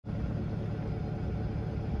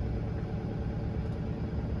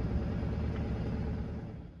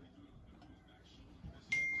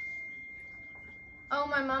Oh,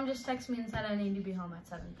 my mom just texted me and said I need to be home at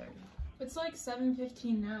 7:30. It's like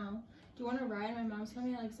 7:15 now. Do you want to ride? My mom's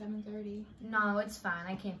coming at like 7:30. No, it's fine.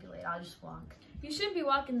 I can't be late. I'll just walk. You shouldn't be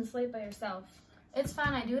walking this late by yourself. It's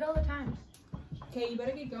fine. I do it all the time. Okay, you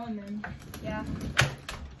better get going then. Yeah.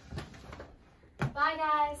 Bye,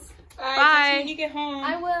 guys. Bye. Bye. When you get home.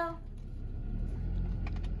 I will.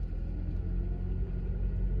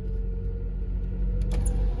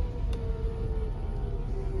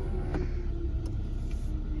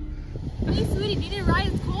 Hey, sweetie, need a ride?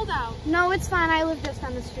 It's cold out. No, it's fine. I live just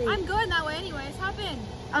on the street. I'm going that way anyways. Hop in.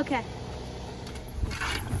 Okay.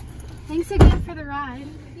 Thanks again for the ride.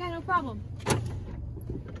 Yeah, no problem.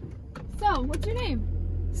 So, what's your name?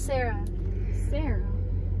 Sarah. Sarah.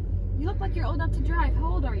 You look like you're old enough to drive.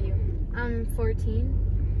 How old are you? I'm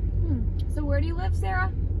 14. So where do you live,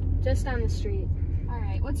 Sarah? Just on the street. All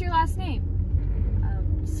right. What's your last name?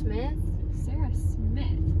 Smith? Sarah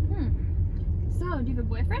Smith. So, do you have a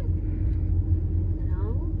boyfriend?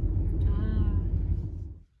 No.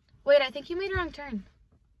 Wait, I think you made a wrong turn.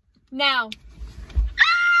 Now.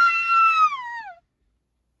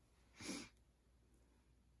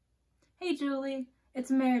 Hey, Julie. It's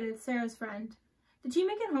Meredith, Sarah's friend. Did she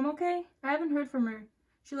make it home okay? I haven't heard from her.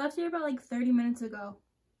 She left here about like 30 minutes ago.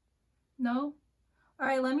 No?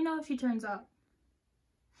 Alright, let me know if she turns up.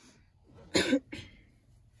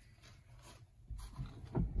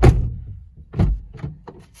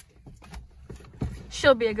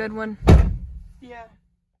 She'll be a good one. Yeah.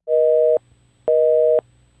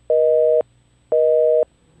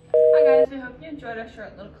 Hi guys, we hope you enjoyed our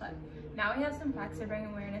short little clip. Now we have some facts to bring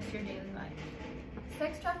awareness to your daily life.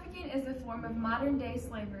 Sex trafficking is a form of modern-day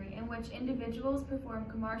slavery in which individuals perform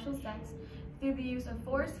commercial sex through the use of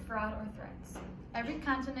force, fraud, or threats. Every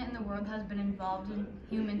continent in the world has been involved in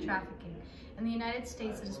human trafficking. In the United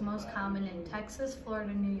States, it is most common in Texas,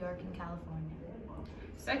 Florida, New York, and California.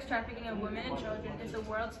 Sex trafficking of women and children is the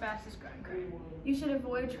world's fastest growing crime. You should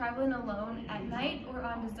avoid traveling alone at night or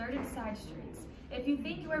on deserted side streets. If you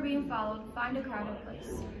think you are being followed, find a crowded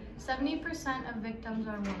place. 70% of victims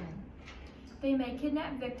are women. They may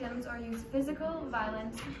kidnap victims or use physical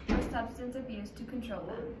violence or substance abuse to control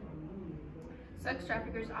them. Sex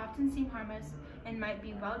traffickers often seem harmless and might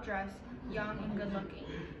be well-dressed, young, and good-looking.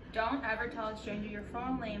 Don't ever tell a stranger your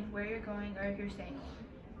full name, where you're going, or if you're staying alone.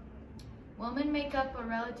 Women make up a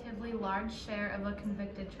relatively large share of the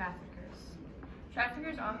convicted traffickers.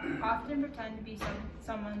 Traffickers often pretend to be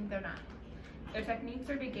someone they're not. Their techniques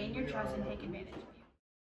are to gain your trust and take advantage of you.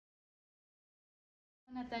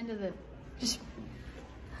 And at the end of the... Just...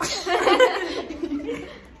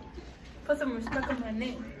 Put some respect on my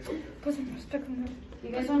name. Put some respect on my name. You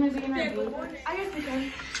guys want to be in my group? I guess we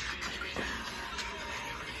can.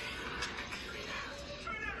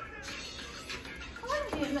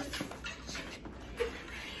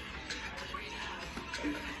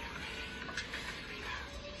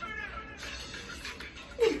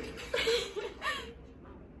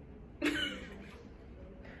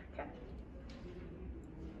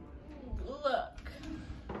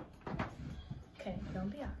 Okay, don't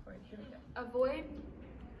be awkward. Here we go. Avoid?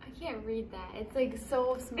 I can't read that. It's like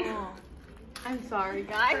so small. I'm sorry,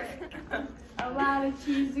 guys. A lot of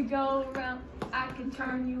cheese to go around. I can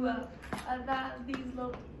turn you up. A lot of these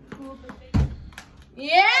little cool things.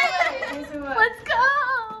 Yeah! Let's Let's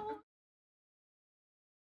go!